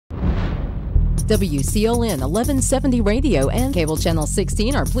WCLN 1170 Radio and Cable Channel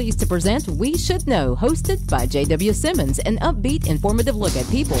 16 are pleased to present We Should Know, hosted by J.W. Simmons, an upbeat, informative look at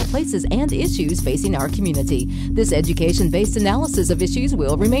people, places, and issues facing our community. This education-based analysis of issues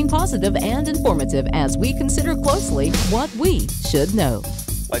will remain positive and informative as we consider closely what we should know.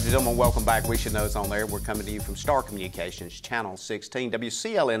 Ladies and gentlemen, welcome back. We Should Know is on there. We're coming to you from Star Communications, Channel 16,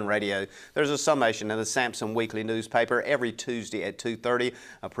 WCLN Radio. There's a summation in the Sampson Weekly newspaper every Tuesday at 2:30.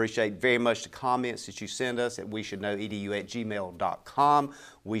 I appreciate very much the comments that you send us at weshouldknowedu@gmail.com.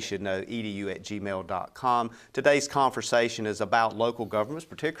 weshouldknowedu@gmail.com. Today's conversation is about local governments,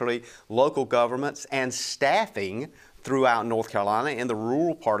 particularly local governments and staffing throughout North Carolina in the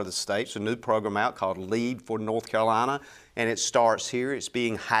rural part of the state. It's a new program out called Lead for North Carolina, and it starts here. It's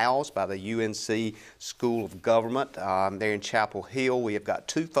being housed by the UNC School of Government there in Chapel Hill. We have got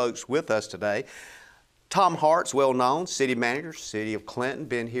two folks with us today. Tom Hart's well known, city manager, City of Clinton,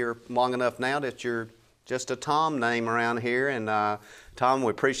 been here long enough now that you're just a Tom name around here. And Tom, we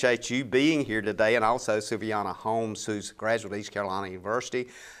appreciate you being here today, and also Sylveonna Holmes, who's a graduate of East Carolina University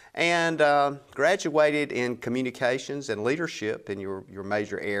and graduated in communications and leadership in your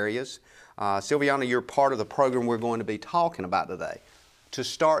major areas. Sylveonna, you're part of the program we're going to be talking about today. To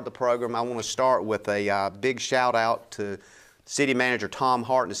start the program, I want to start with a big shout out to City Manager Tom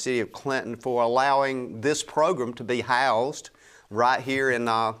Hart and the City of Clinton for allowing this program to be housed right here in,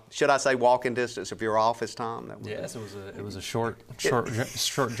 should I say, walking distance of your office, Tom? Yes, it was a short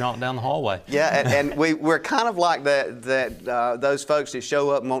jaunt down the hallway. Yeah, and we're kind of like those folks that show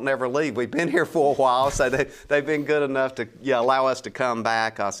up and won't never leave. We've been here for a while, so they've been good enough to allow us to come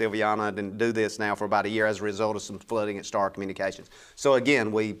back. Sylveonna and do this now for about a year as a result of some flooding at Star Communications. So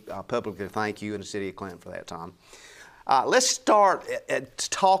again, we publicly thank you and the City of Clinton for that, Tom. Let's start to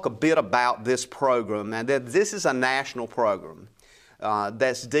talk a bit about this program. And this is a national program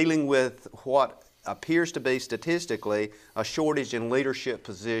that's dealing with what appears to be statistically a shortage in leadership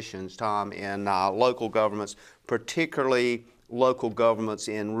positions, Tom, in local governments, particularly local governments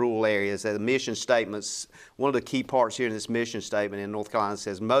in rural areas. The mission statements, one of the key parts here in this mission statement in North Carolina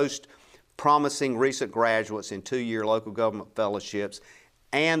says most promising recent graduates in two-year local government fellowships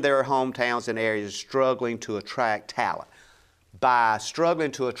and their hometowns and areas struggling to attract talent. By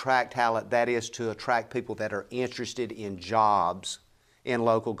struggling to attract talent, that is to attract people that are interested in jobs in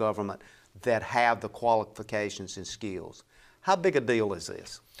local government that have the qualifications and skills. How big a deal is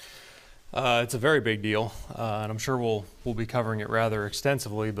this? It's a very big deal, and I'm sure we'll be covering it rather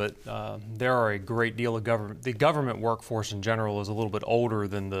extensively, but there are a great deal of government. The government workforce in general is a little bit older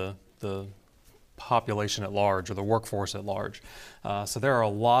than the population at large, or the workforce at large. So there are a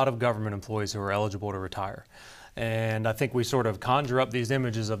lot of government employees who are eligible to retire. And I think we sort of conjure up these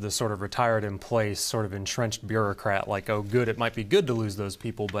images of this sort of retired in place, sort of entrenched bureaucrat, like, oh good, it might be good to lose those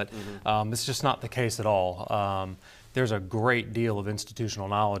people, but it's just not the case at all. There's a great deal of institutional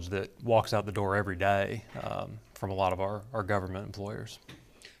knowledge that walks out the door every day from a lot of our government employers.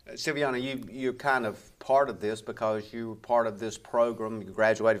 Sylveonna, you're kind of part of this because you were part of this program. You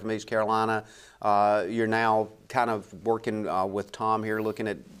graduated from East Carolina. You're now kind of working with Tom here, looking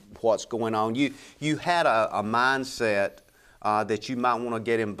at what's going on. You had a mindset that you might want to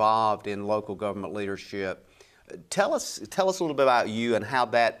get involved in local government leadership. Tell us a little bit about you and how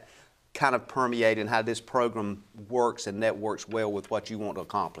that kind of permeated and how this program works and networks well with what you want to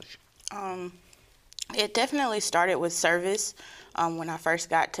accomplish. It definitely started with service. When I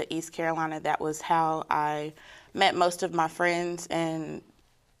first got to East Carolina, that was how I met most of my friends, and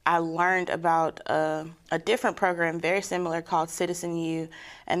I learned about a different program very similar called Citizen U,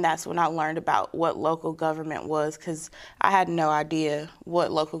 and that's when I learned about what local government was, because I had no idea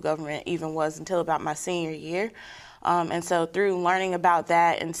what local government even was until about my senior year. And so through learning about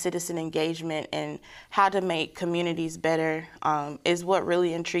that and citizen engagement and how to make communities better is what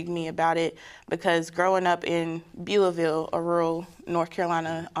really intrigued me about it, because growing up in Beulahville, a rural North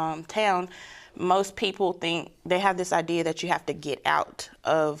Carolina town, most people think they have this idea that you have to get out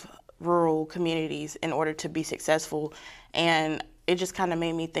of rural communities in order to be successful. And it just kind of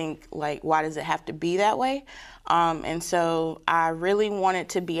made me think, like, why does it have to be that way? And so I really wanted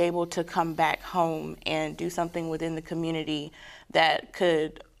to be able to come back home and do something within the community that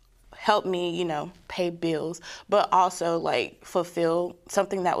could help me, you know, pay bills, but also like fulfill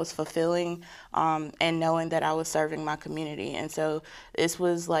something that was fulfilling, and knowing that I was serving my community. And so this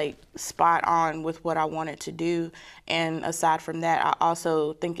was like spot on with what I wanted to do. And aside from that, I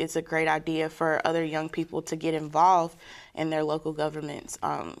also think it's a great idea for other young people to get involved in their local governments,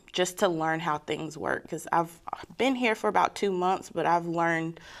 just to learn how things work. Because I've been here for about 2 months, but I've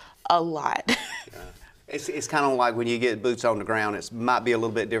learned a lot. It's kind of like when you get boots on the ground, it might be a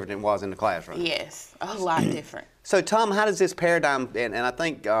little bit different than it was in the classroom. Yes, a lot different. So, Tom, how does this paradigm, and I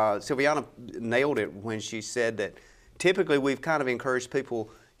think Sylveonna nailed it when she said that typically we've kind of encouraged people,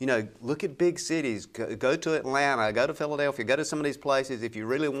 you know, look at big cities, go to Atlanta, go to Philadelphia, go to some of these places. If you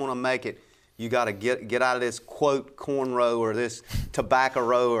really want to make it, you got to get out of this, quote, corn row or this tobacco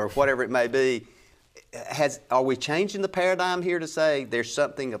row or whatever it may be. Are we changing the paradigm here to say there's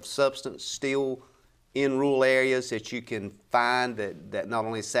something of substance still in rural areas that you can find that not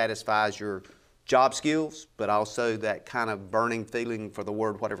only satisfies your job skills, but also that kind of burning feeling for the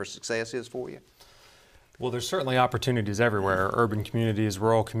word whatever success is for you? Well, there's certainly opportunities everywhere, urban communities,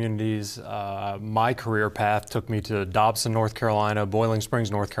 rural communities. My career path took me to Dobson, North Carolina, Boiling Springs,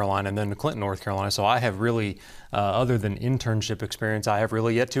 North Carolina, and then to Clinton, North Carolina. So I have really, other than internship experience, I have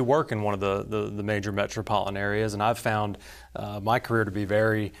really yet to work in one of the major metropolitan areas. And I've found my career to be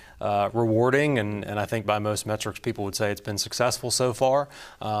very rewarding, and I think by most metrics people would say it's been successful so far.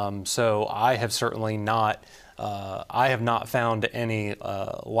 So I have certainly not I have not found any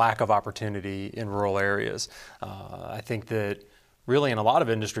lack of opportunity in rural areas. I think that really in a lot of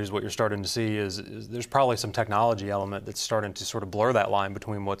industries what you're starting to see is there's probably some technology element that's starting to sort of blur that line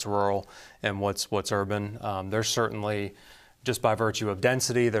between what's rural and what's urban. There's certainly, just by virtue of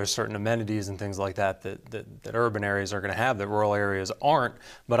density, there's certain amenities and things like that urban areas are going to have that rural areas aren't,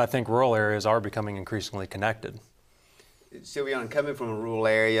 but I think rural areas are becoming increasingly connected. Sylveonna, coming from a rural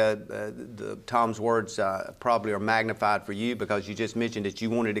area, Tom's words probably are magnified for you because you just mentioned that you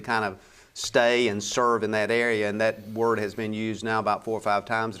wanted to kind of stay and serve in that area, and that word has been used now about 4 or 5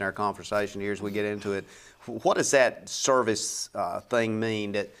 times in our conversation here as we get into it. What does that service thing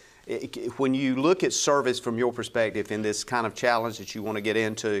mean? That when you look at service from your perspective in this kind of challenge that you want to get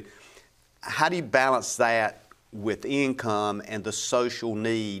into, how do you balance that with income and the social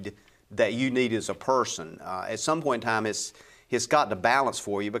need that you need as a person? At some point in time, it's got to balance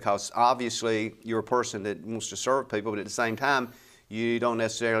for you because obviously you're a person that wants to serve people, but at the same time, you don't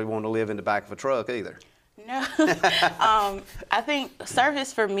necessarily want to live in the back of a truck either. No. I think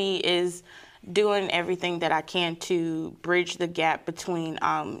service for me is doing everything that I can to bridge the gap between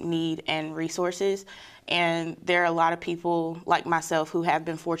need and resources. And there are a lot of people like myself who have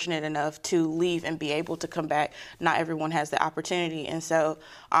been fortunate enough to leave and be able to come back. Not everyone has the opportunity. And so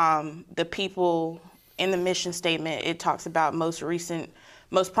the people in the mission statement, it talks about most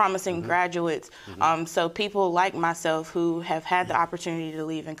promising graduates. So people like myself who have had the opportunity to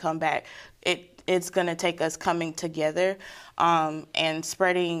leave and come back, it's going to take us coming together and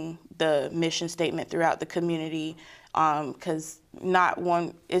spreading the mission statement throughout the community, because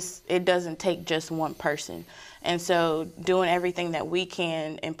it doesn't take just one person. And so doing everything that we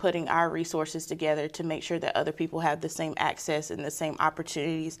can and putting our resources together to make sure that other people have the same access and the same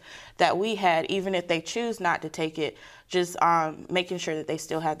opportunities that we had, even if they choose not to take it, just making sure that they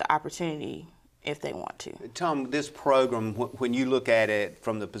still have the opportunity if they want to. Tom, this program, when you look at it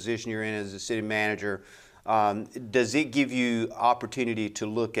from the position you're in as a city manager, does it give you opportunity to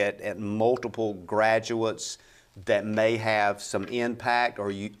look at multiple graduates that may have some impact,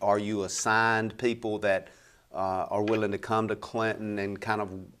 or are you assigned people that are willing to come to Clinton and kind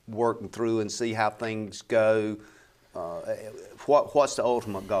of work through and see how things go? What's the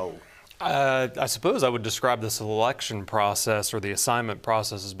ultimate goal? I suppose I would describe the selection process or the assignment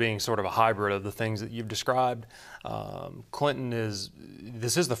process as being sort of a hybrid of the things that you've described.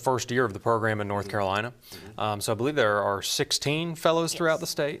 This is the first year of the program in North Carolina. So I believe there are 16 fellows throughout the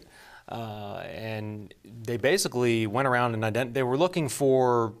state. And they basically went around and they were looking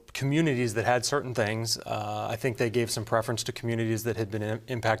for communities that had certain things. I think they gave some preference to communities that had been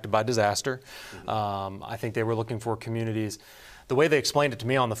impacted by disaster. I think they were looking for communities. The way they explained it to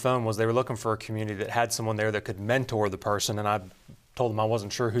me on the phone was they were looking for a community that had someone there that could mentor the person, and I told them I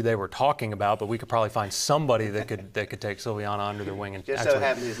wasn't sure who they were talking about, but we could probably find somebody that could take Sylveonna under their wing. And just so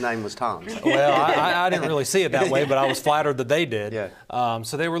happened his name was Tom. Well, I didn't really see it that way, but I was flattered that they did. Yeah.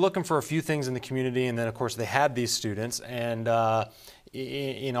 So they were looking for a few things in the community, and then of course they had these students. And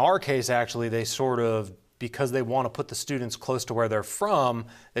in our case, actually, they sort of, because they want to put the students close to where they're from,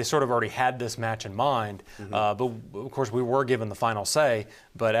 they sort of already had this match in mind. But of course, we were given the final say.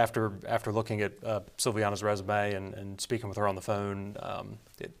 But after looking at Sylveonna's resume and speaking with her on the phone,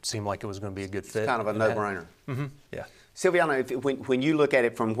 it seemed like it was going to be a good fit. It's kind of a no-brainer. Yeah. Sylveonna, when you look at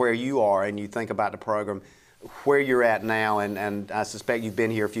it from where you are and you think about the program, where you're at now, and I suspect you've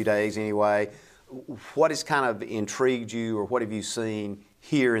been here a few days anyway, what has kind of intrigued you, or what have you seen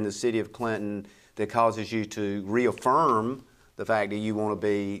here in the city of Clinton that causes you to reaffirm the fact that you want to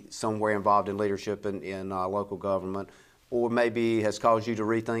be somewhere involved in leadership in local government, or maybe has caused you to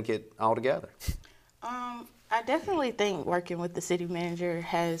rethink it altogether? I definitely think working with the city manager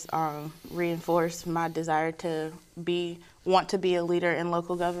has reinforced my desire to want to be a leader in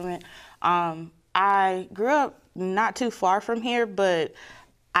local government. I grew up not too far from here, but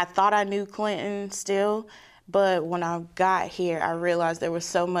I thought I knew Clinton still. But when I got here, I realized there was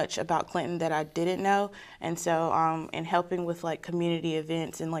so much about Clinton that I didn't know. And so in helping with like community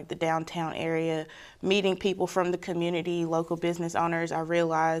events in like the downtown area, meeting people from the community, local business owners, I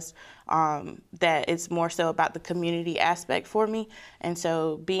realized that it's more so about the community aspect for me. And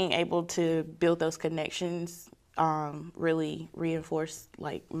so being able to build those connections really reinforced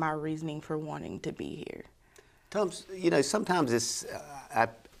like my reasoning for wanting to be here. Tom, you know, sometimes it's,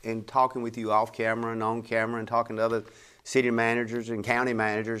 in talking with you off camera and on camera and talking to other city managers and county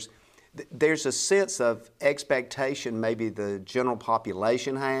managers, there's a sense of expectation maybe the general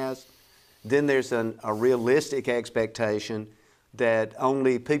population has. Then there's a realistic expectation that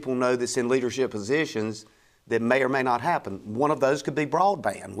only people know that's in leadership positions that may or may not happen. One of those could be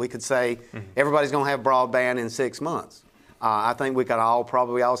broadband. We could say everybody's going to have broadband in 6 months. I think we could all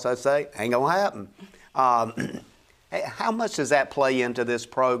probably also say ain't going to happen. How much does that play into this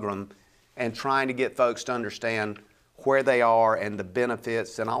program and trying to get folks to understand where they are and the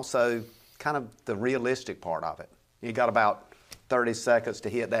benefits and also kind of the realistic part of it? You got about 30 seconds to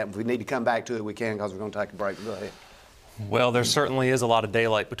hit that. If we need to come back to it, we can because we're going to take a break. Go ahead. Well, there certainly is a lot of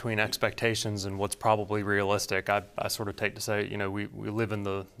daylight between expectations and what's probably realistic. I sort of take to say, you know, we live in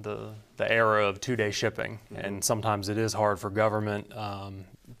the era of 2-day shipping, and sometimes it is hard for government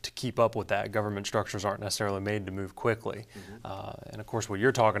to keep up with that. Government structures aren't necessarily made to move quickly. And of course, what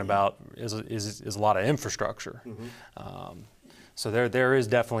you're talking about is a lot of infrastructure. So there is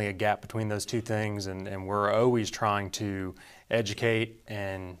definitely a gap between those two things, and we're always trying to educate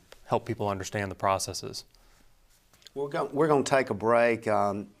and help people understand the processes. We're going to take a break.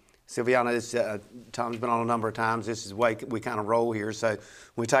 Sylveonna, Tom's been on a number of times. This is the way we kind of roll here. So when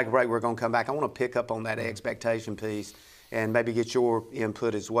we take a break, we're going to come back. I want to pick up on that expectation piece and maybe get your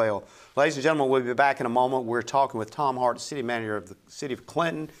input as well. Ladies and gentlemen, we'll be back in a moment. We're talking with Tom Hart, City Manager of the City of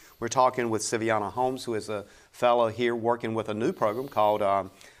Clinton. We're talking with Sylveonna Holmes, who is a fellow here working with a new program called Our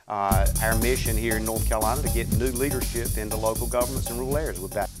Mission here in North Carolina to get new leadership into local governments and rural areas. We're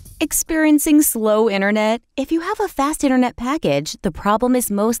back. Experiencing slow internet? If you have a fast internet package, the problem is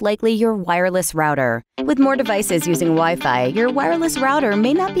most likely your wireless router. With more devices using Wi-Fi, your wireless router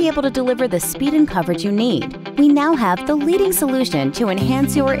may not be able to deliver the speed and coverage you need. We now have the leading solution to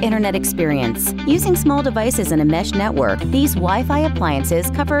enhance your internet experience. Using small devices in a mesh network, these Wi-Fi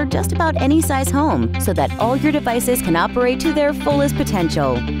appliances cover just about any size home so that all your devices can operate to their fullest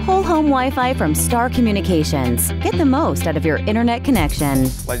potential. Whole home Wi-Fi from Star Communications. Get the most out of your internet connection.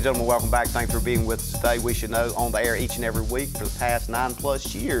 Ladies and gentlemen, welcome back. Thanks for being with us today. We should know on the air each and every week for the past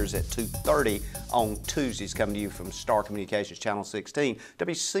 9+ years at 2:30 on Tuesdays, coming to you from Star Communications Channel 16,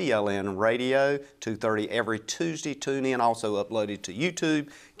 WCLN Radio, 2:30 every Tuesday. Tune in, also uploaded to YouTube.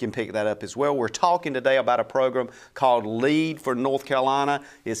 You can pick that up as well. We're talking today about a program called Lead for North Carolina.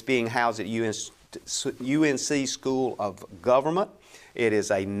 It's being housed at UNC School of Government. It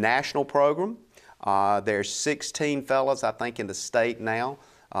is a national program. There's 16 fellows, I think, in the state now.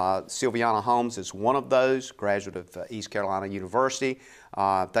 Sylveonna Holmes is one of those, graduate of East Carolina University.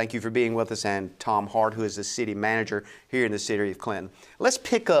 Thank you for being with us, and Tom Hart, who is the city manager here in the city of Clinton. Let's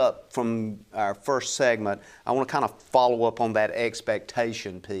pick up from our first segment. I want to kind of follow up on that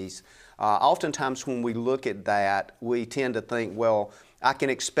expectation piece. Oftentimes when we look at that, we tend to think, well, I can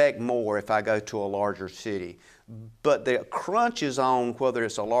expect more if I go to a larger city. But the crunch is on whether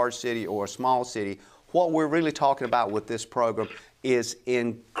it's a large city or a small city. What we're really talking about with this program is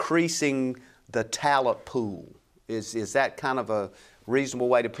increasing the talent pool. Is that kind of a reasonable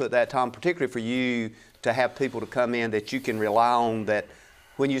way to put that, Tom? Particularly for you to have people to come in that you can rely on, that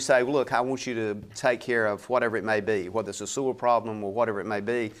when you say, look, I want you to take care of whatever it may be, whether it's a sewer problem or whatever it may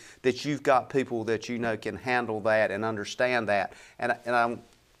be, that you've got people that you know can handle that and understand that. And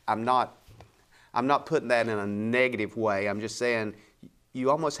I'm not putting that in a negative way. I'm just saying you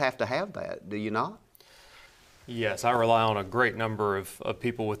almost have to have that, do you not? Yes, I rely on a great number of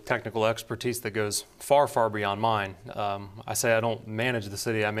people with technical expertise that goes far, far beyond mine. I say I don't manage the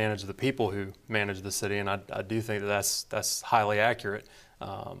city, I manage the people who manage the city, and I do think that that's highly accurate.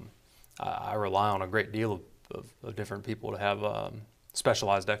 I rely on a great deal of different people to have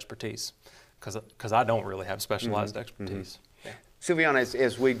specialized expertise, because I don't really have specialized expertise. Yeah. Sylveonna,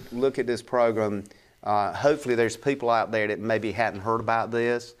 as we look at this program, hopefully there's people out there that maybe hadn't heard about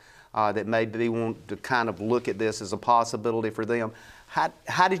this, that maybe want to kind of look at this as a possibility for them.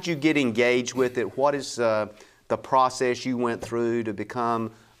 How did you get engaged with it? What is the process you went through to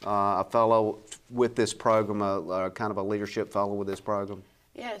become a fellow with this program, a kind of a leadership fellow with this program?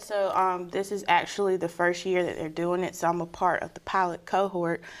 Yeah, so this is actually the first year that they're doing it, so I'm a part of the pilot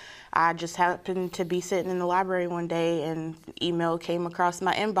cohort. I just happened to be sitting in the library one day and an email came across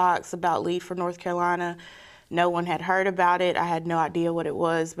my inbox about Lead for North Carolina. No one had heard about it. I had no idea what it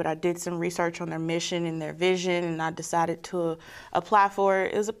was, but I did some research on their mission and their vision, and I decided to apply for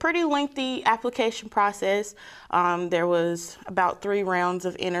it. It was a pretty lengthy application process. There was about 3 rounds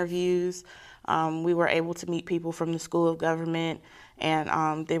of interviews. We were able to meet people from the School of Government,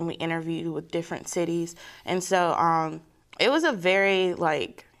 and then we interviewed with different cities. And so it was a very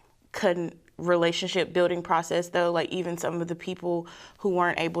relationship building process, though. Like, even some of the people who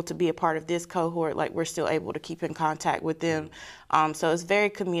weren't able to be a part of this cohort, like, we're still able to keep in contact with them. So it's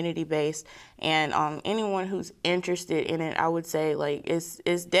very community based, and anyone who's interested in it, I would say, like,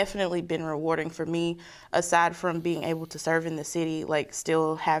 it's definitely been rewarding for me, aside from being able to serve in the city, like,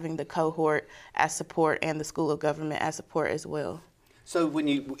 still having the cohort as support and the School of Government as support as well. So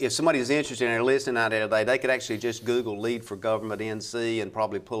if somebody is interested and they're listening out there today, they could actually just Google Lead for Government NC and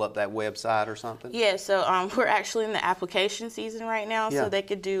probably pull up that website or something? Yeah, so we're actually in the application season right now, so they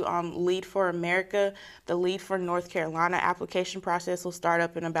could do Lead for America. The Lead for North Carolina application process will start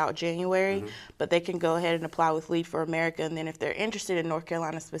up in about January, but they can go ahead and apply with Lead for America, and then if they're interested in North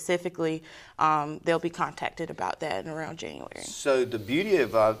Carolina specifically, they'll be contacted about that in around January. So the beauty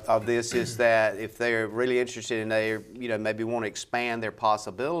of this is that if they're really interested and they maybe want to expand their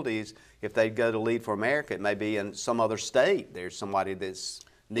possibilities, if they go to Lead for America, it may be in some other state. There's somebody that's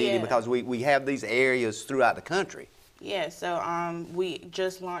needing, because we have these areas throughout the country. Yeah, so we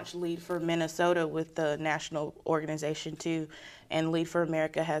just launched Lead for Minnesota with the national organization too, and Lead for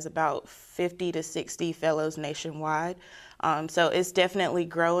America has about 50 to 60 fellows nationwide. So it's definitely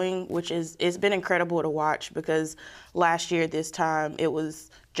growing, it's been incredible to watch, because last year this time it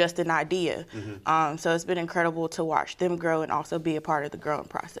was just an idea. So it's been incredible to watch them grow and also be a part of the growing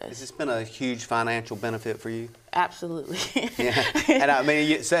process. Has this been a huge financial benefit for you? Absolutely. Yeah, and I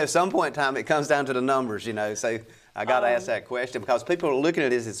mean, so at some point in time it comes down to the numbers, so I got to ask that question, because people are looking at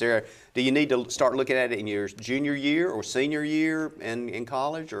this. Do you need to start looking at it in your junior year or senior year in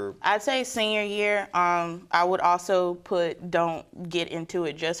college? Or I'd say senior year. I would also put, don't get into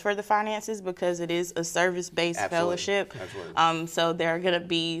it just for the finances, because it is a service-based fellowship. Absolutely. So there are going to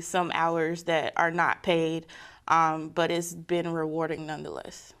be some hours that are not paid, but it's been rewarding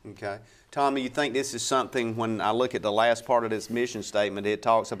nonetheless. Okay. Tommy, you think this is something, when I look at the last part of this mission statement, it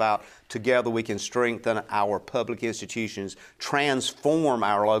talks about together we can strengthen our public institutions, transform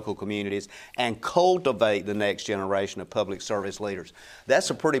our local communities, and cultivate the next generation of public service leaders. That's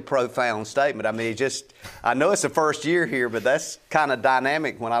a pretty profound statement. I mean, I know it's the first year here, but that's kind of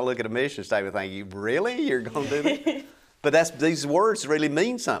dynamic when I look at a mission statement. I think, you're going to do that? But these words really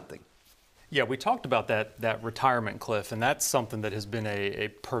mean something. Yeah, we talked about that retirement cliff, and that's something that has been a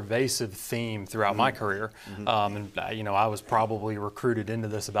pervasive theme throughout my career. And I was probably recruited into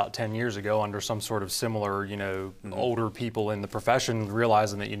this about 10 years ago under some sort of similar, older people in the profession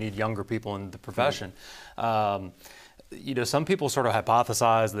realizing that you need younger people in the profession. Some people sort of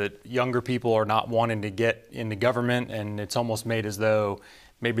hypothesize that younger people are not wanting to get into government, and it's almost made as though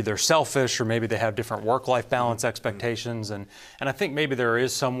maybe they're selfish, or maybe they have different work-life balance expectations, and I think maybe there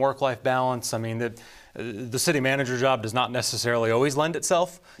is some work-life balance. I mean, the city manager job does not necessarily always lend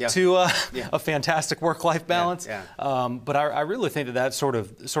itself to a fantastic work-life balance. But I really think that sort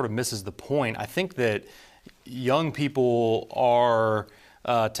of misses the point. I think that young people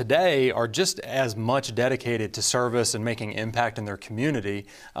today are just as much dedicated to service and making impact in their community.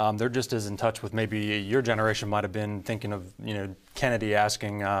 They're just as in touch with maybe your generation might have been, thinking of Kennedy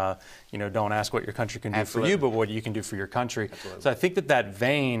asking, don't ask what your country can do for you, but what you can do for your country. So I think that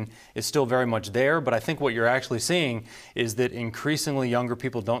vein is still very much there, but I think what you're actually seeing is that increasingly younger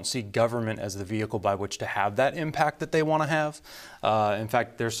people don't see government as the vehicle by which to have that impact that they want to have. In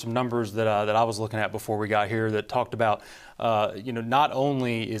fact, there's some numbers that I was looking at before we got here that talked about, not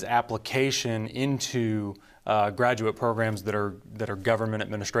only is application into graduate programs that are government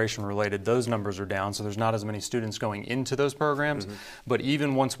administration related, those numbers are down, so there's not as many students going into those programs. But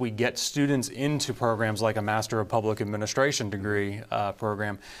even once we get students into programs like a Master of Public Administration degree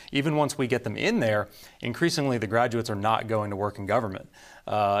program, even once we get them in there, increasingly the graduates are not going to work in government.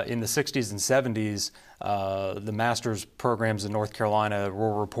 In the 60s and 70s, the master's programs in North Carolina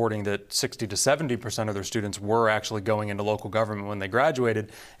were reporting that 60 to 70% of their students were actually going into local government when they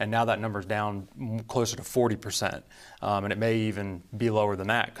graduated, and now that number's down closer to 40%. And it may even be lower than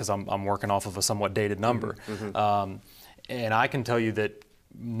that, because I'm working off of a somewhat dated number. And I can tell you that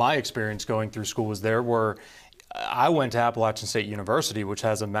my experience going through school was there were I went to Appalachian State University, which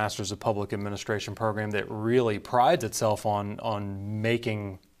has a Master's of Public Administration program that really prides itself on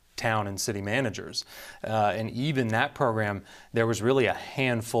making town and city managers. And even that program, there was really a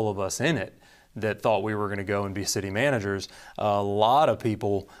handful of us in it that thought we were going to go and be city managers. A lot of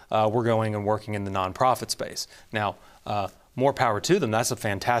people were going and working in the nonprofit space. Now, more power to them. That's a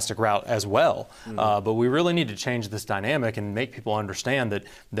fantastic route as well. But we really need to change this dynamic and make people understand that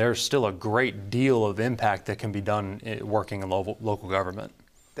there's still a great deal of impact that can be done working in local government.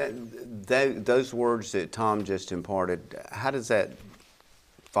 Those words that Tom just imparted, how does that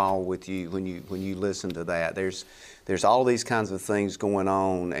fall with you when you listen to that? There's all these kinds of things going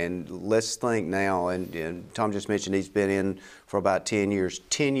on, and let's think now, and Tom just mentioned he's been in for about 10 years.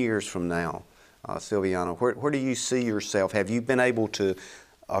 10 years from now, Sylveonna, where do you see yourself? Have you been able to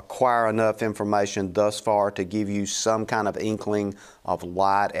acquire enough information thus far to give you some kind of inkling of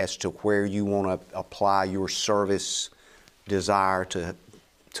light as to where you want to apply your service desire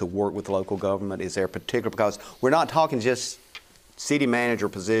to work with local government? Is there a particular, because we're not talking just city manager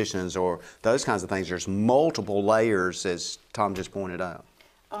positions or those kinds of things. There's multiple layers, as Tom just pointed out.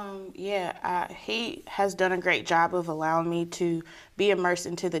 He has done a great job of allowing me to be immersed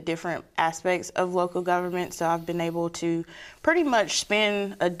into the different aspects of local government. So I've been able to pretty much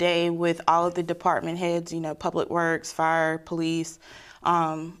spend a day with all of the department heads, public works, fire, police,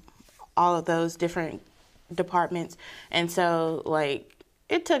 all of those different departments. And so,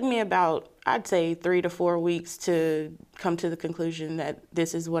 it took me about, I'd say, 3 to 4 weeks to come to the conclusion that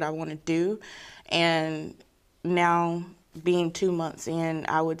this is what I want to do. And now, being 2 months in,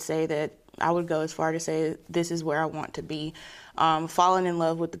 I would say that I would go as far to say this is where I want to be. Falling in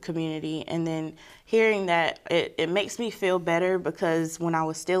love with the community, and then hearing that it makes me feel better, because when I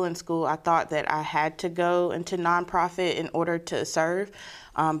was still in school, I thought that I had to go into nonprofit in order to serve.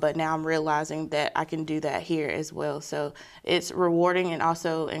 But now I'm realizing that I can do that here as well. So it's rewarding and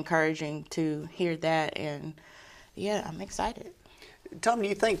also encouraging to hear that, and I'm excited. Tom, do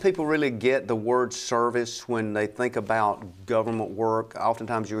you think people really get the word service when they think about government work?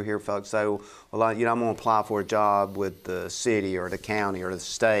 Oftentimes you'll hear folks say, well, I'm going to apply for a job with the city or the county or the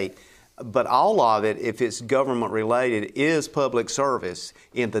state. But all of it, if it's government related, is public service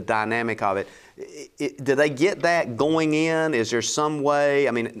in the dynamic of it. Do they get that going in? Is there some way?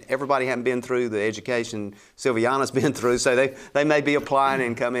 I mean, everybody hasn't been through the education Sylveonna's been through, so they may be applying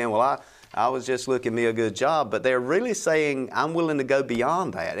and come in, well, I was just looking me a good job, but they're really saying, I'm willing to go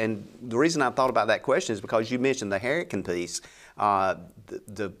beyond that. And the reason I thought about that question is because you mentioned the Hurricane piece.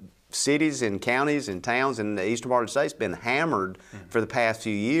 The cities and counties and towns in the eastern part of the state has been hammered for the past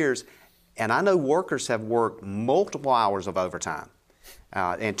few years. And I know workers have worked multiple hours of overtime.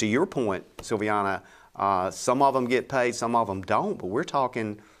 And to your point, Sylveonna, some of them get paid, some of them don't, but we're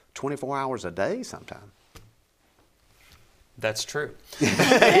talking 24 hours a day sometimes. That's true.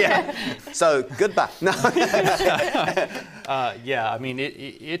 Yeah. So goodbye. No. I mean,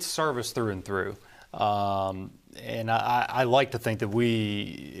 it's service through and through. And I like to think that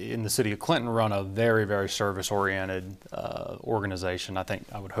we in the city of Clinton run a very, very service-oriented organization. I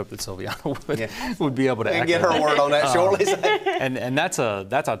would hope that Sylveonna would be able to and get her word on that shortly. And that's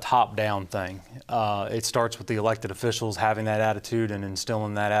a top-down thing. It starts with the elected officials having that attitude and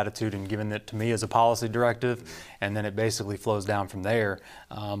instilling that attitude and giving it to me as a policy directive, and then it basically flows down from there.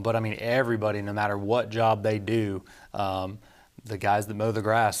 But I mean, everybody, no matter what job they do, the guys that mow the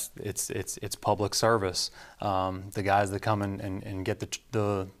grass, it's public service. The guys that come and get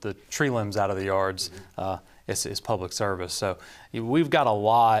the tree limbs out of the yards, it's public service. So we've got a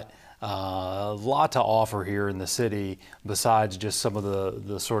lot to offer here in the city besides just some of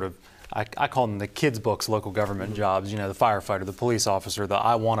the sort of, I call them the kids' books local government jobs, the firefighter, the police officer, the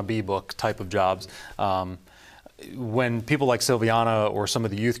I want to be book type of jobs. When people like Sylveonna or some of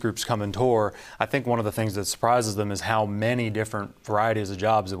the youth groups come and tour, I think one of the things that surprises them is how many different varieties of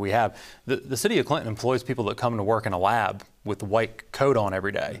jobs that we have. The city of Clinton employs people that come to work in a lab with the white coat on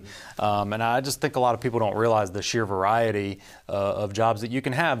every day. And I just think a lot of people don't realize the sheer variety of jobs that you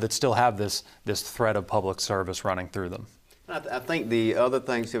can have that still have this thread of public service running through them. I think the other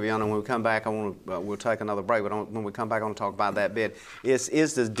thing, Sylveonna, when we come back, we'll take another break, but when we come back, I want to talk about that bit,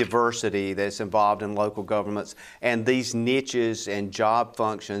 is the diversity that's involved in local governments and these niches and job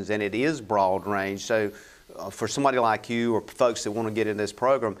functions, and it is broad range. So for somebody like you or folks that want to get in this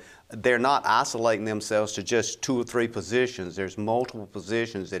program, they're not isolating themselves to just 2 or 3 positions. There's multiple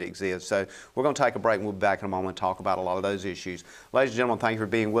positions that exist. So we're going to take a break and we'll be back in a moment and talk about a lot of those issues. Ladies and gentlemen, thank you for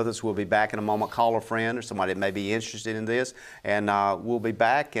being with us. We'll be back in a moment. Call a friend or somebody that may be interested in this, and we'll be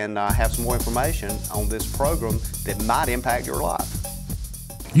back and have some more information on this program that might impact your life.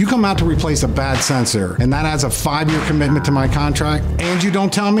 You come out to replace a bad sensor, and that adds a 5-year commitment to my contract, and you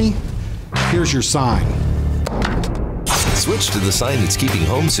don't tell me? Here's your sign. Switch to the sign that's keeping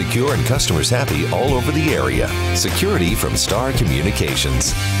homes secure and customers happy all over the area. Security from Star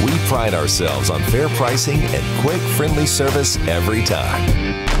Communications. We pride ourselves on fair pricing and quick, friendly service every time.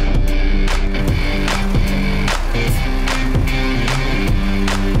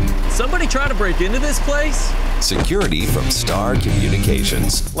 Somebody try to break into this place? Security from Star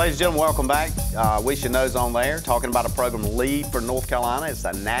Communications. Ladies and gentlemen, welcome back. We Should Know's on there, talking about a program, Lead for North Carolina. It's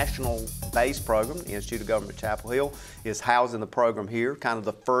a national-based program. The Institute of Government Chapel Hill is housing the program here, kind of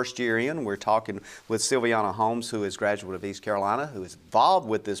the first year in. We're talking with Sylveonna Holmes, who is a graduate of East Carolina, who is involved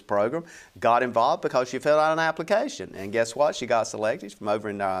with this program, got involved because she filled out an application. And guess what? She got selected from over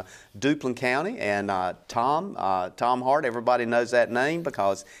in Duplin County. And Tom Hart, everybody knows that name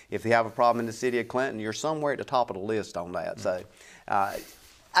because if you have a problem in the city of Clinton, you're somewhere at the top of the list on that. So, I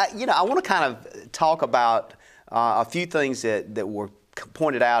want to kind of talk about a few things that were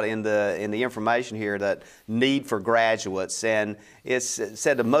pointed out in the information here, that need for graduates, and it's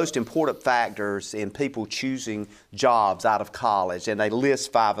said the most important factors in people choosing jobs out of college, and they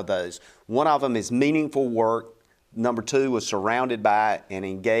list 5 of those. One of them is meaningful work. Number 2 was surrounded by and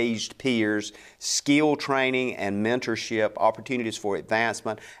engaged peers, skill training and mentorship, opportunities for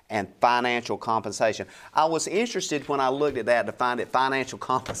advancement, and financial compensation. I was interested when I looked at that to find that financial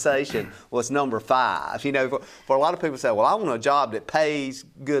compensation was number 5. You know, for a lot of people say, well, I want a job that pays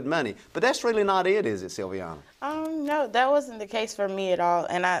good money. But that's really not it, is it, Sylveonna? No, that wasn't the case for me at all.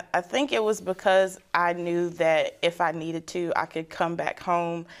 And I think it was because I knew that if I needed to, I could come back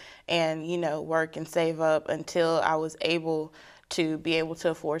home and, work and save up until I was able to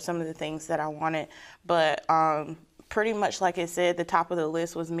afford some of the things that I wanted. But pretty much like it said, the top of the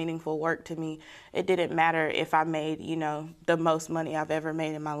list was meaningful work to me. It didn't matter if I made, the most money I've ever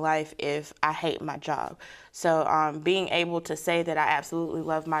made in my life if I hate my job. So being able to say that I absolutely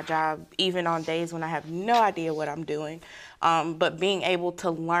love my job, even on days when I have no idea what I'm doing, but being able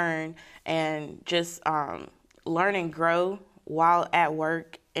to learn and just learn and grow while at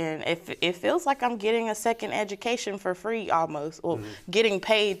work. And it feels like I'm getting a second education for free almost, or getting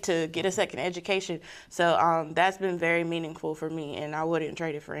paid to get a second education. So that's been very meaningful for me, and I wouldn't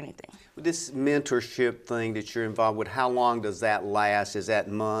trade it for anything. This mentorship thing that you're involved with, how long does that last? Is that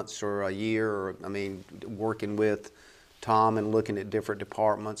months or a year? Or, working with Tom and looking at different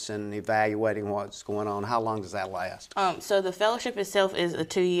departments and evaluating what's going on, how long does that last? So the fellowship itself is a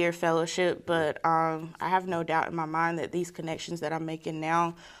 2-year fellowship, but I have no doubt in my mind that these connections that I'm making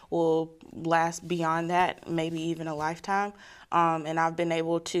now will last beyond that, maybe even a lifetime. And I've been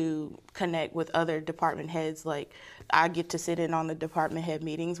able to connect with other department heads. Like, I get to sit in on the department head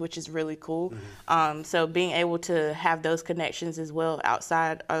meetings, which is really cool. So being able to have those connections as well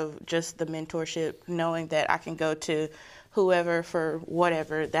outside of just the mentorship, knowing that I can go to whoever for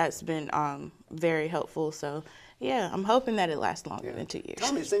whatever, that's been very helpful. So yeah, I'm hoping that it lasts longer than 2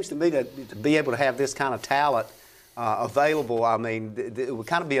 years. It seems to me that to be able to have this kind of talent available, it would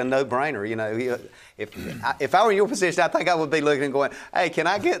kind of be a no-brainer. If I were in your position, I think I would be looking and going, hey, can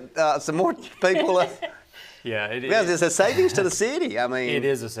I get some more people? Yeah, it's a savings to the city. It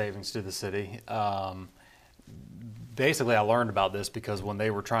is a savings to the city. Basically, I learned about this because when they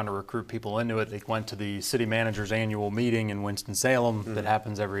were trying to recruit people into it, they went to the city manager's annual meeting in Winston-Salem that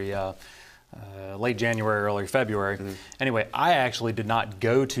happens every late January, early February. Anyway, I actually did not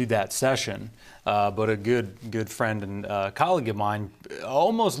go to that session, but a good friend and colleague of mine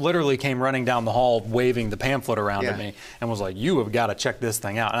almost literally came running down the hall waving the pamphlet around at me and was like, you have got to check this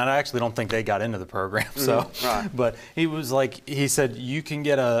thing out. And I actually don't think they got into the program. But he was like, he said, you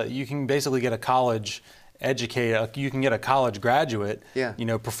can basically get a college you can get a college graduate,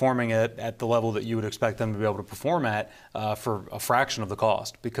 performing at the level that you would expect them to be able to perform at for a fraction of the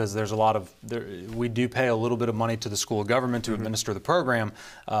cost, because there's we do pay a little bit of money to the school of government to administer the program,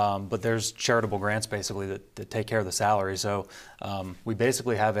 but there's charitable grants basically that take care of the salary. So we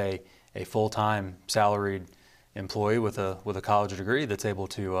basically have a full-time salaried employee with a college degree that's able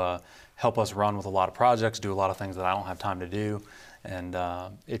to help us run with a lot of projects, do a lot of things that I don't have time to do. And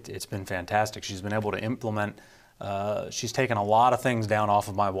it's been fantastic. She's been able to implement. She's taken a lot of things down off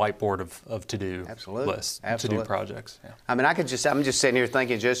of my whiteboard of to-do lists, to-do projects. Yeah. I'm just sitting here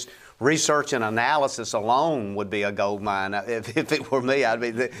thinking just research and analysis alone would be a gold mine. If it were me, I'd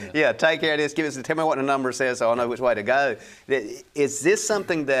be, take care of this, tell me what the number says so I know which way to go. Is this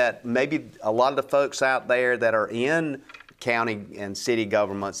something that maybe a lot of the folks out there that are in county and city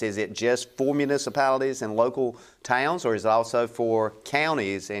governments, is it just for municipalities and local towns, or is it also for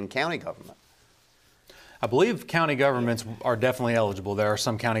counties and county government? I believe county governments are definitely eligible. There are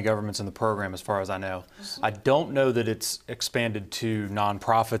some county governments in the program, as far as I know. I don't know that it's expanded to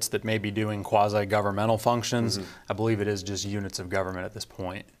nonprofits that may be doing quasi-governmental functions. I believe it is just units of government at this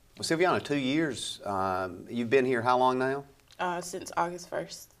point. Well, Sylveonna, 2 years. You've been here how long now? Since August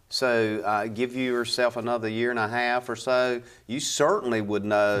 1st. So give yourself another year and a half or so. You certainly would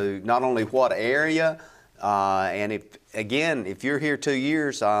know not only what area, and if you're here 2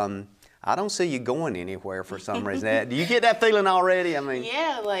 years, I don't see you going anywhere for some reason. Do you get that feeling already? I mean,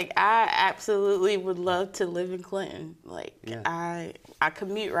 yeah, like I absolutely would love to live in Clinton. Like I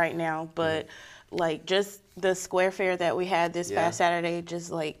commute right now, but like just the square fair that we had this past Saturday, just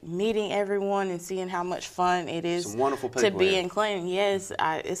like meeting everyone and seeing how much fun it is some wonderful people to be here. in Clinton. Yes,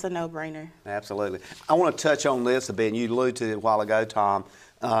 it's a no-brainer. Absolutely. I want to touch on this a bit. You alluded to it a while ago, Tom.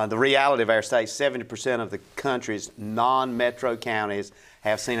 The reality of our state, 70% of the country's non-metro counties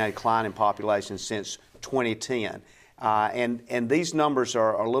have seen a decline in population since 2010. And these numbers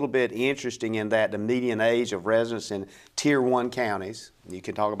are a little bit interesting in that the median age of residents in Tier 1 counties, you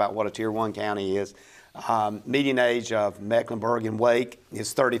can talk about what a Tier 1 county is, median age of Mecklenburg and Wake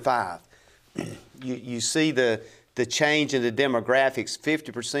is 35. You see the change in the demographics,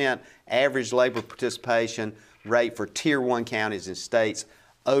 50% average labor participation rate for Tier 1 counties and states.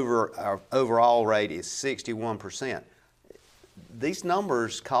 Our overall rate is 61%. These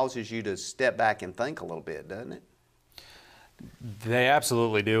numbers causes you to step back and think a little bit, doesn't it? They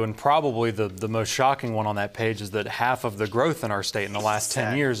absolutely do, and probably the most shocking one on that page is that half of the growth in our state in the last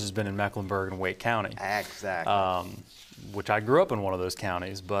 10 years has been in Mecklenburg and Wake County. Exactly. Which I grew up in one of those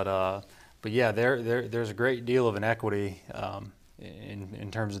counties, but yeah, there's a great deal of inequity in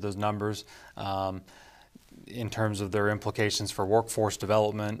terms of those numbers. In terms of their implications for workforce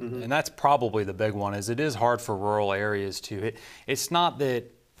development, and that's probably the big one. Is it is hard for rural areas to. It's not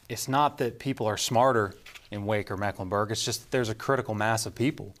that people are smarter in Wake or Mecklenburg. It's just that there's a critical mass of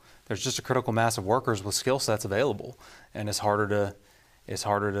people. There's just a critical mass of workers with skill sets available, and it's harder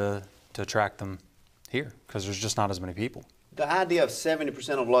to attract them here because there's just not as many people. The idea of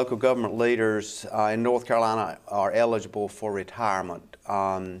 70% of local government leaders in North Carolina are eligible for retirement.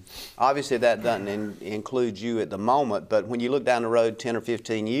 Obviously, that doesn't include you at the moment, but when you look down the road 10 or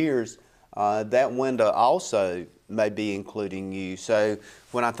 15 years, that window also may be including you. So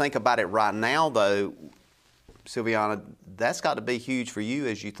when I think about it right now, though, Sylveonna, that's got to be huge for you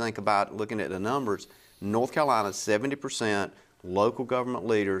as you think about looking at the numbers. North Carolina, 70% local government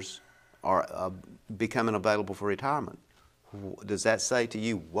leaders are becoming available for retirement. Does that say to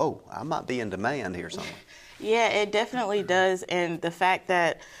you, whoa, I might be in demand here somewhere? Yeah, it definitely does. And the fact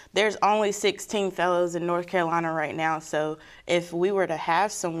that there's only 16 fellows in North Carolina right now, so if we were to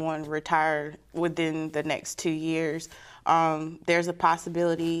have someone retire within the next 2 years, there's a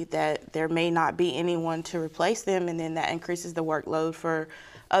possibility that there may not be anyone to replace them, and then that increases the workload for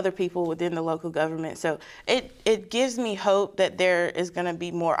other people within the local government. So it gives me hope that there is going to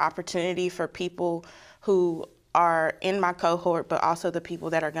be more opportunity for people who are in my cohort, but also the people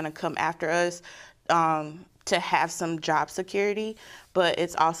that are going to come after us to have some job security. But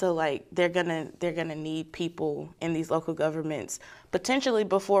it's also like they're gonna need people in these local governments potentially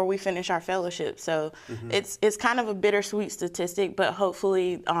before we finish our fellowship. So it's kind of a bittersweet statistic, but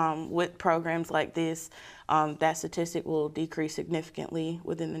hopefully with programs like this, that statistic will decrease significantly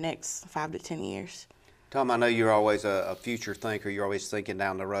within the next 5 to 10 years. Tom, I know you're always a future thinker. You're always thinking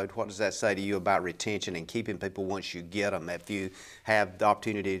down the road. What does that say to you about retention and keeping people once you get them? If you have the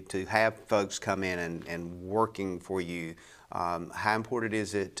opportunity to have folks come in and working for you, how important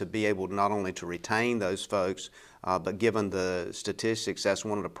is it to be able not only to retain those folks, but given the statistics, that's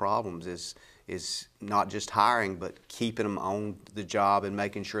one of the problems is not just hiring, but keeping them on the job and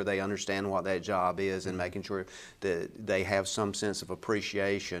making sure they understand what that job is and making sure that they have some sense of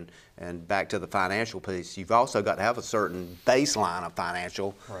appreciation. And back to the financial piece, you've also got to have a certain baseline of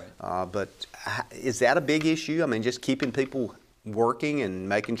financial. Right. But is that a big issue? I mean, just keeping people working and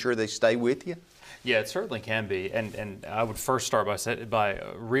making sure they stay with you? Yeah, it certainly can be, and I would first start by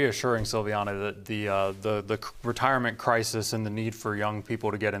reassuring Sylveonna that the retirement crisis and the need for young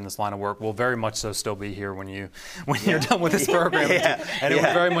people to get in this line of work will very much so still be here when you're done with this program, and it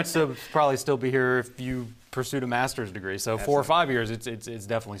will very much so probably still be here if you pursued a master's degree. So Absolutely. 4 or 5 years, it's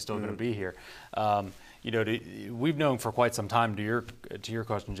definitely still going to be here. You know, we've known for quite some time, to your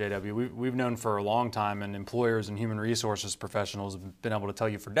question, JW, we've known for a long time, and employers and human resources professionals have been able to tell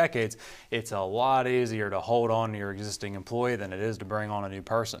you for decades, it's a lot easier to hold on to your existing employee than it is to bring on a new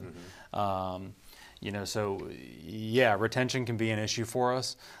person. You know, so yeah, retention can be an issue for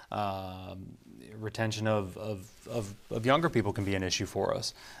us. Retention of younger people can be an issue for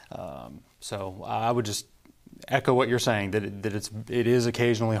us. So I would just echo what you're saying, that it is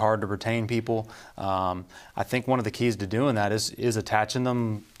occasionally hard to retain people. I think one of the keys to doing that is attaching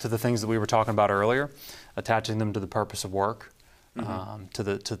them to the things that we were talking about earlier, attaching them to the purpose of work, to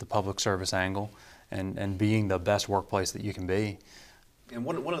the public service angle, and being the best workplace that you can be. And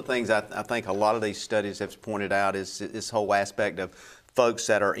one of the things I think a lot of these studies have pointed out is this whole aspect of folks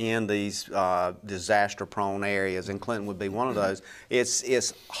that are in these disaster-prone areas, and Clinton would be one of those.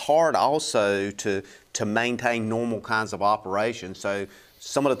 It's hard also to maintain normal kinds of operations. So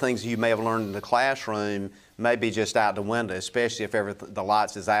some of the things you may have learned in the classroom may be just out the window, especially if the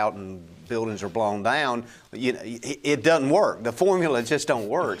lights is out and buildings are blown down. You know, it doesn't work. The formula just don't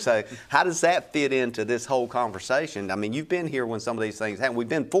work. So how does that fit into this whole conversation? I mean, you've been here when some of these things happen. We've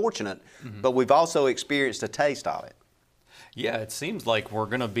been fortunate, but we've also experienced a taste of it. Yeah, it seems like we're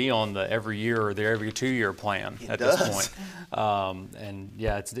going to be on the every year or the every 2-year plan at this point. And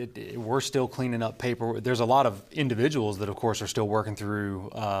yeah, we're still cleaning up paper. There's a lot of individuals that, of course, are still working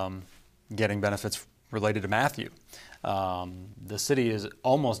through getting benefits related to Matthew. The city is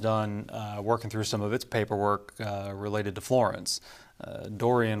almost done working through some of its paperwork related to Florence.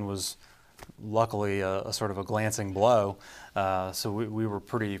 Dorian was luckily a sort of a glancing blow, so we were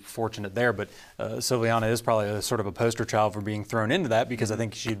pretty fortunate there. But Sylveonna is probably a sort of a poster child for being thrown into that, because I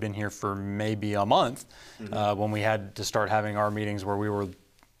think she'd been here for maybe a month when we had to start having our meetings where we were,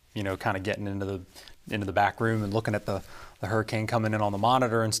 you know, kind of getting into the back room and looking at the hurricane coming in on the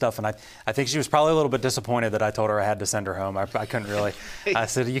monitor and stuff. And I think she was probably a little bit disappointed that I told her I had to send her home. I couldn't really. I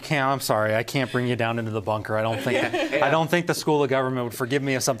said, I'm sorry, I can't bring you down into the bunker. I don't think the School of Government would forgive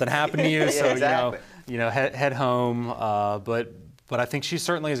me if something happened to you. So exactly. Head home. But I think she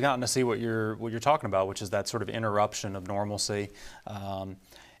certainly has gotten to see what you're talking about, which is that sort of interruption of normalcy.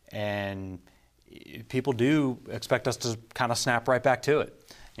 And people do expect us to kind of snap right back to it.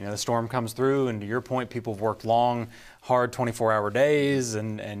 You know, the storm comes through, and to your point, people have worked long, hard 24-hour days,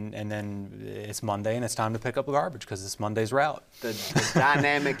 and then it's Monday, and it's time to pick up the garbage because it's Monday's route. The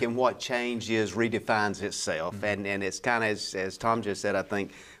dynamic and what changes redefines itself, and it's kind of, as Tom just said, I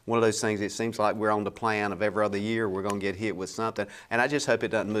think, one of those things, it seems like we're on the plan of every other year we're going to get hit with something, and I just hope it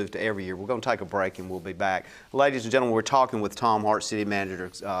doesn't move to every year. We're going to take a break and we'll be back. Ladies and gentlemen, we're talking with Tom Hart, City Manager,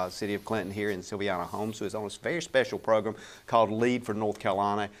 City of Clinton here in Sylveonna, Holmes, who is on a very special program called Lead for North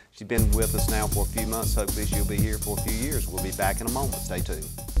Carolina. She's been with us now for a few months. Hopefully she'll be here for a few years. We'll be back in a moment. Stay tuned.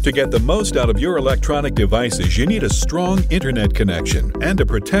 To get the most out of your electronic devices, you need a strong internet connection and a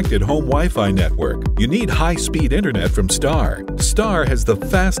protected home Wi-Fi network. You need high-speed internet from Star. Star has the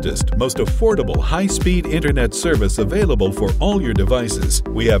fastest, most affordable high-speed internet service available for all your devices.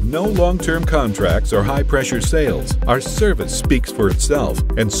 We have no long-term contracts or high-pressure sales. Our service speaks for itself,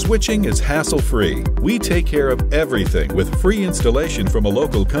 and switching is hassle-free. We take care of everything with free installation from a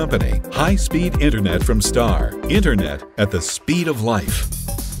local company. High-speed internet from Star. Internet at the speed of life.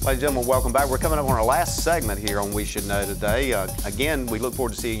 Ladies and gentlemen, welcome back. We're coming up on our last segment here on We Should Know today. Again, we look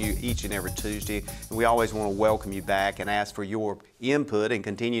forward to seeing you each and every Tuesday. And we always want to welcome you back and ask for your input and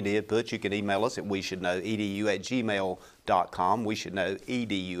continue to input. You can email us at weshouldknowedu@gmail.com.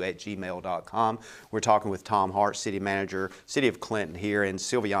 weshouldknowedu@gmail.com. We're talking with Tom Hart, City Manager, City of Clinton here in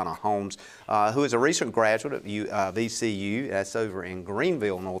Sylveonna, Holmes, who is a recent graduate of VCU. That's over in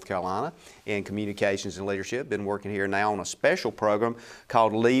Greenville, North Carolina, in Communications and Leadership. Been working here now on a special program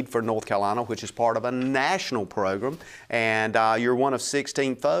called Lead for North Carolina, which is part of a national program. And you're one of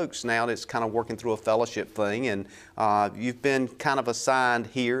 16 folks now that's kind of working through a fellowship thing. And you've been kind of assigned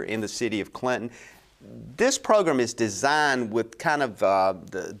here in the City of Clinton. This program is designed with kind of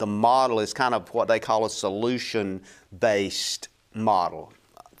the model is kind of what they call a solution-based model.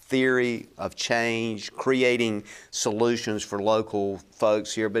 Theory of change, creating solutions for local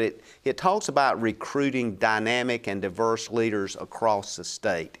folks here, but it talks about recruiting dynamic and diverse leaders across the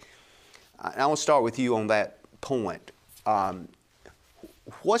state. I want to start with you on that point.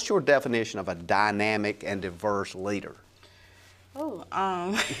 What's your definition of a dynamic and diverse leader? Oh,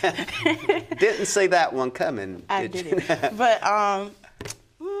 didn't see that one coming. I didn't. But I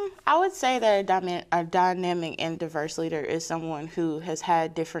would say that a dynamic and diverse leader is someone who has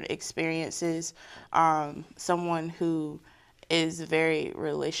had different experiences, someone who is very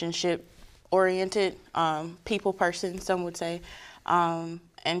relationship-oriented, people person, some would say,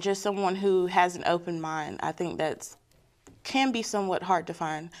 and just someone who has an open mind. I think that can be somewhat hard to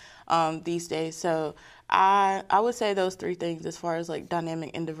find these days. So I would say those three things as far as like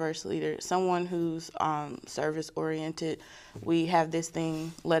dynamic and diverse leader. Someone who's service-oriented. We have this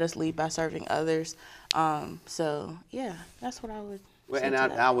thing, let us lead by serving others. So yeah, that's what I would say. And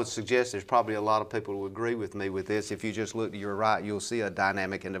I would suggest there's probably a lot of people who agree with me with this. If you just look to your right, you'll see a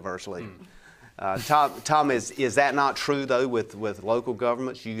dynamic and diverse leader. Tom, is that not true though with local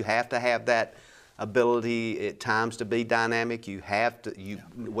governments? You have to have that ability at times to be dynamic. You have to,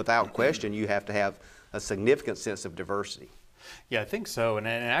 without question, you have to have a significant sense of diversity. Yeah, I think so. And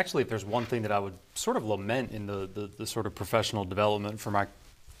actually, if there's one thing that I would sort of lament in the sort of professional development for my,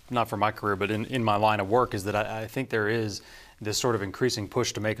 not for my career, but in my line of work, is that I think there is this sort of increasing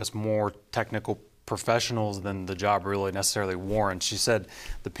push to make us more technical professionals than the job really necessarily warrants. She said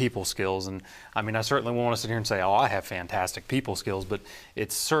the people skills, and I mean, I certainly won't want to sit here and say, oh, I have fantastic people skills, but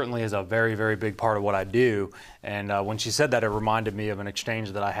it certainly is a very, very big part of what I do. And when she said that, it reminded me of an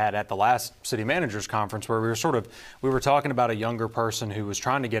exchange that I had at the last city managers conference, where we were talking about a younger person who was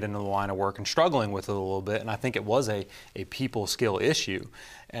trying to get into the line of work and struggling with it a little bit, and I think it was a people skill issue.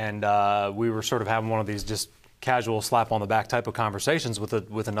 And we were sort of having one of these just casual slap on the back type of conversations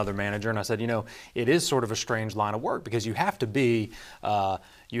with another manager, and I said, you know, it is sort of a strange line of work because you have to be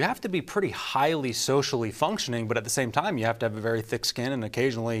pretty highly socially functioning, but at the same time you have to have a very thick skin and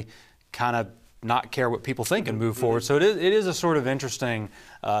occasionally kind of not care what people think and move forward. So it is a sort of interesting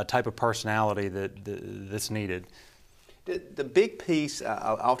type of personality that's needed. The big piece,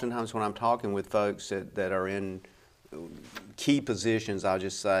 oftentimes when I'm talking with folks that are in key positions, I'll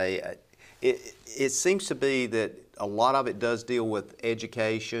just say, it seems to be that a lot of it does deal with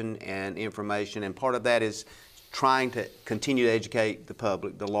education and information, and part of that is trying to continue to educate the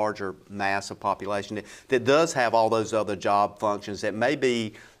public, the larger mass of population that does have all those other job functions that may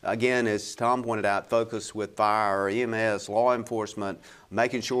be, again, as Tom pointed out, focused with fire or EMS, law enforcement,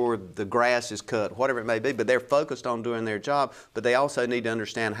 making sure the grass is cut, whatever it may be, but they're focused on doing their job, but they also need to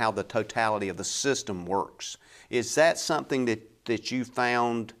understand how the totality of the system works. Is that something that you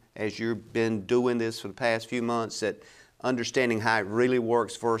found as you've been doing this for the past few months, that understanding how it really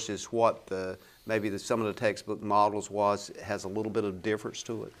works versus what maybe some of the textbook models has a little bit of difference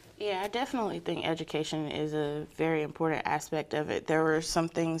to it? Yeah, I definitely think education is a very important aspect of it. There were some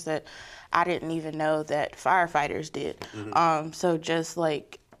things that I didn't even know that firefighters did. Mm-hmm. So just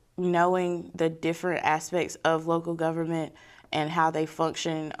like knowing the different aspects of local government and how they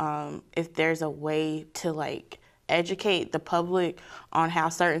function, if there's a way to like educate the public on how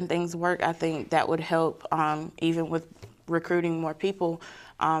certain things work, I think that would help even with recruiting more people,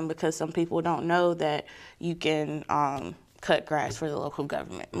 because some people don't know that you can cut grass for the local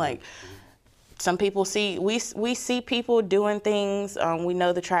government. Like some people we see people doing things, we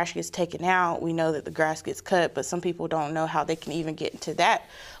know the trash gets taken out, we know that the grass gets cut, but some people don't know how they can even get into that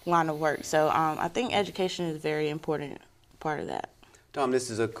line of work. So I think education is a very important part of that. Tom, this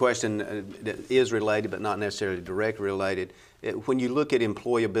is a question that is related but not necessarily directly related. When you look at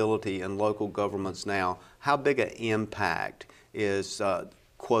employability in local governments now, how big an impact is,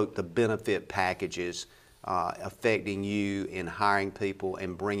 quote, the benefit packages affecting you in hiring people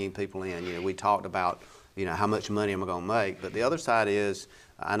and bringing people in? You know, we talked about, you know, how much money am I going to make, but the other side is,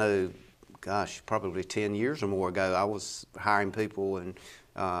 I know, gosh, probably 10 years or more ago, I was hiring people and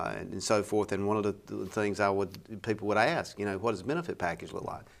so forth, and one of the things people would ask, you know, what does the benefit package look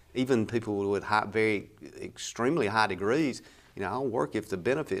like? Even people with extremely high degrees, you know, I'll work if the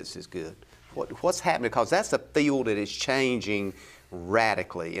benefits is good. What's happening? Because that's a field that is changing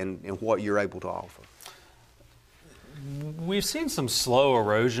radically in what you're able to offer. We've seen some slow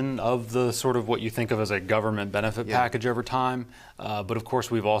erosion of the sort of what you think of as a government benefit package over time, but of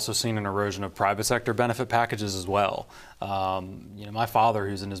course we've also seen an erosion of private sector benefit packages as well. You know, my father,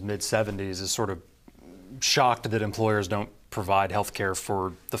 who's in his mid-70s, is sort of shocked that employers don't provide health care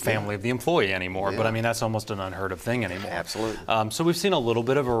for the family of the employee anymore, but I mean that's almost an unheard of thing anymore. Absolutely. So we've seen a little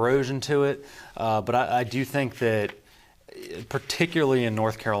bit of erosion to it, but I do think that particularly in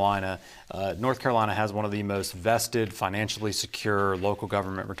North Carolina has one of the most vested, financially secure local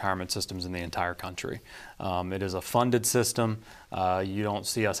government retirement systems in the entire country. It is a funded system. You don't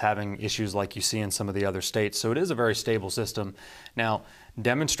see us having issues like you see in some of the other states, so it is a very stable system. Now,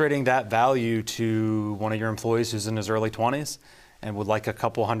 demonstrating that value to one of your employees who's in his early 20s and would like a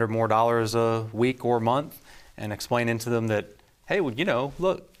couple $100 more a week or month, and explaining to them that, hey, well, you know,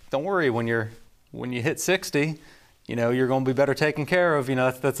 look, don't worry, when you hit 60, you know, you're going to be better taken care of. You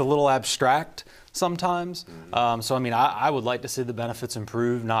know, that's a little abstract sometimes. So I mean, I would like to see the benefits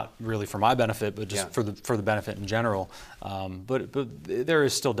improve, not really for my benefit, but just for the benefit in general. But there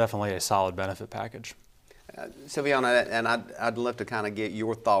is still definitely a solid benefit package. Sylveonna, and I'd love to kind of get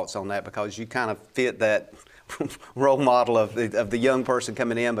your thoughts on that, because you kind of fit that role model of the young person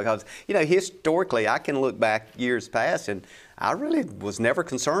coming in, because, you know, historically I can look back years past and I really was never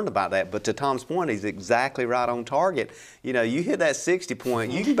concerned about that. But to Tom's point, he's exactly right on target. You know, you hit that 60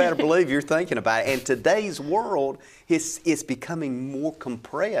 point, you better believe you're thinking about it. And today's world, it's becoming more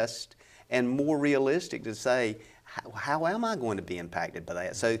compressed, and more realistic to say, how am I going to be impacted by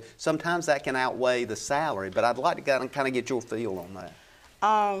that? So sometimes that can outweigh the salary, but I'd like to kind of get your feel on that.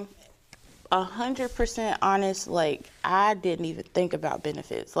 100% honest, like, I didn't even think about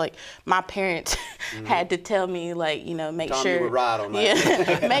benefits. Like, my parents had to tell me, like, you know, make sure. You were right on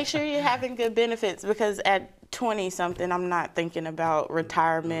that. Yeah, make sure you're having good benefits, because at 20-something, I'm not thinking about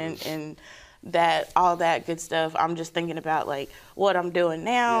retirement and all that good stuff. I'm just thinking about, like, what I'm doing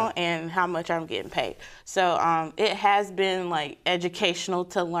now and how much I'm getting paid. So it has been, like, educational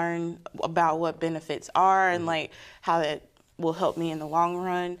to learn about what benefits are and, like, how that will help me in the long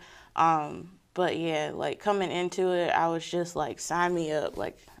run. But yeah, like, coming into it, I was just like, sign me up,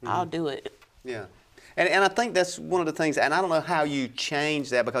 like, I'll do it. Yeah. And I think that's one of the things, and I don't know how you change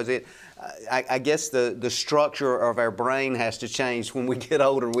that, because I guess the structure of our brain has to change when we get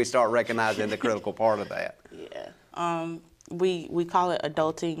older. We start recognizing the critical part of that. Yeah. We call it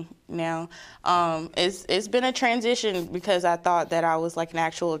adulting now. It's been a transition, because I thought that I was like an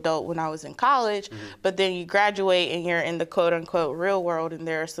actual adult when I was in college, but then you graduate and you're in the quote unquote real world, and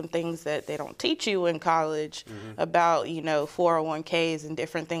there are some things that they don't teach you in college about, you know, 401ks and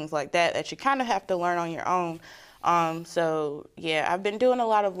different things like that you kind of have to learn on your own. So yeah, I've been doing a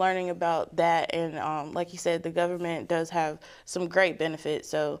lot of learning about that, and like you said, the government does have some great benefits,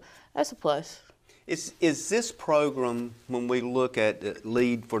 so that's a plus. Is this program, when we look at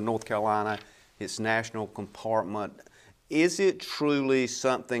LEAD for North Carolina, its national compartment, is it truly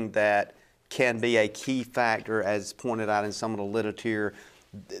something that can be a key factor, as pointed out in some of the literature,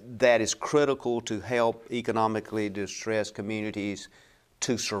 that is critical to help economically distressed communities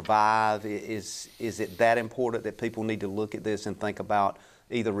to survive? Is it that important that people need to look at this and think about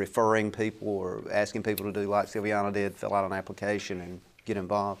either referring people or asking people to do like Sylveonna did, fill out an application and get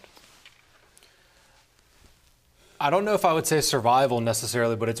involved? I don't know if I would say survival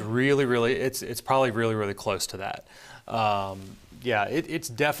necessarily, but it's it's probably really close to that. Yeah, it's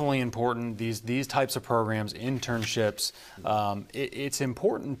definitely important. These types of programs, internships, it's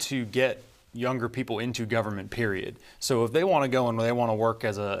important to get younger people into government, period. So if they want to go and they want to work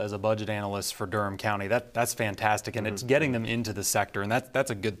as a budget analyst for Durham County, that's fantastic, and it's getting them into the sector, and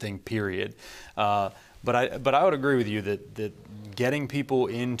that's a good thing, period. But I would agree with you that getting people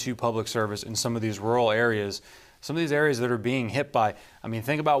into public service in some of these rural areas, some of these areas that are being hit by, I mean,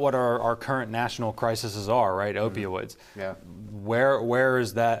 think about what our current national crises are, right? Opioids. Yeah. Where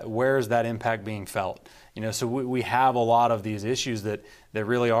is that impact being felt? You know, so we have a lot of these issues that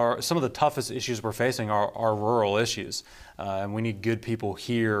really are, some of the toughest issues we're facing are rural issues. And we need good people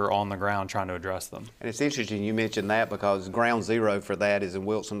here on the ground trying to address them. And it's interesting you mentioned that, because ground zero for that is in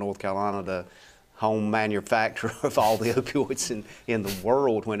Wilson, North Carolina, the home manufacturer of all the opioids in the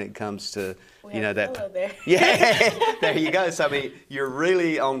world when it comes to, you know, that. There. Yeah, there you go. So, I mean, you're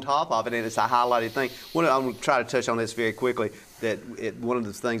really on top of it, and it's a highlighted thing. I'm going to try to touch on this very quickly, that one of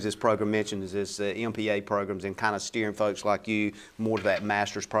the things this program mentions is MPA programs and kind of steering folks like you more to that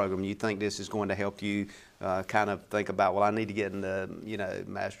master's program. You think this is going to help you kind of think about, well, I need to get in the, you know,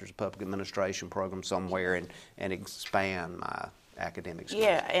 Master's of Public Administration program somewhere and expand my academic skills.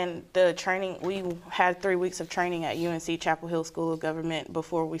 Yeah, and the training, we had 3 weeks of training at UNC Chapel Hill School of Government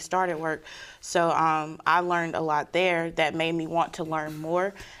before we started work. So I learned a lot there that made me want to learn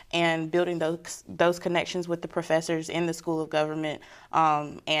more, and building those connections with the professors in the School of Government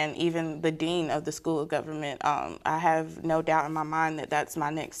and even the dean of the School of Government. I have no doubt in my mind that that's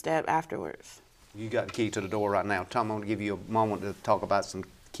my next step afterwards. You got the key to the door right now. Tom, I'm going to give you a moment to talk about some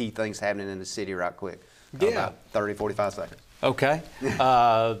key things happening in the city right quick. Yeah. About 30, 45 seconds. Okay.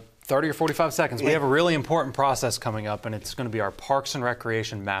 30 or 45 seconds. We have a really important process coming up, and it's going to be our Parks and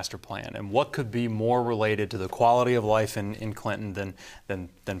Recreation Master Plan. And what could be more related to the quality of life in Clinton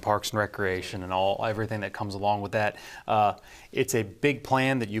than Parks and Recreation and everything that comes along with that. It's a big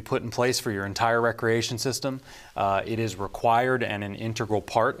plan that you put in place for your entire recreation system. It is required and an integral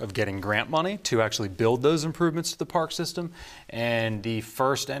part of getting grant money to actually build those improvements to the park system. And the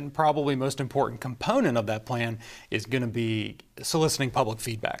first and probably most important component of that plan is going to be soliciting public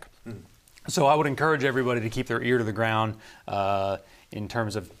feedback. So I would encourage everybody to keep their ear to the ground in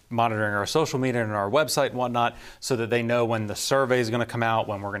terms of monitoring our social media and our website and whatnot, so that they know when the survey is going to come out,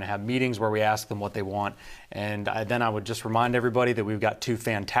 when we're going to have meetings where we ask them what they want. And then I would just remind everybody that we've got 2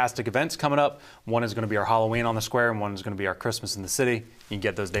 fantastic events coming up. One is going to be our Halloween on the Square, and one is going to be our Christmas in the City. You can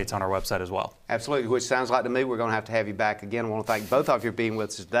get those dates on our website as well. Absolutely, which sounds like to me we're going to have you back again. I want to thank both of you for being with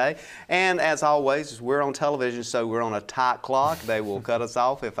us today. And as always, we're on television, so we're on a tight clock. They will cut us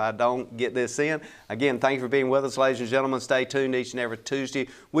off if I don't get this in. Again, thank you for being with us, ladies and gentlemen. Stay tuned each and every Tuesday.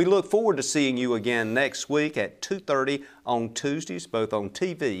 We We look forward to seeing you again next week at 2:30 on Tuesdays, both on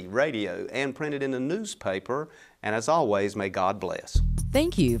TV, radio, and printed in the newspaper. And as always, may God bless.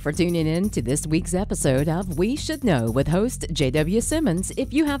 Thank you for tuning in to this week's episode of We Should Know with host J.W. Simmons.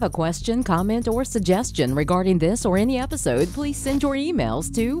 If you have a question, comment, or suggestion regarding this or any episode, please send your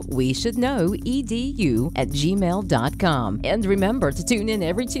emails to weshouldknowedu@gmail.com. And remember to tune in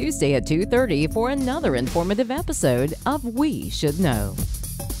every Tuesday at 2:30 for another informative episode of We Should Know.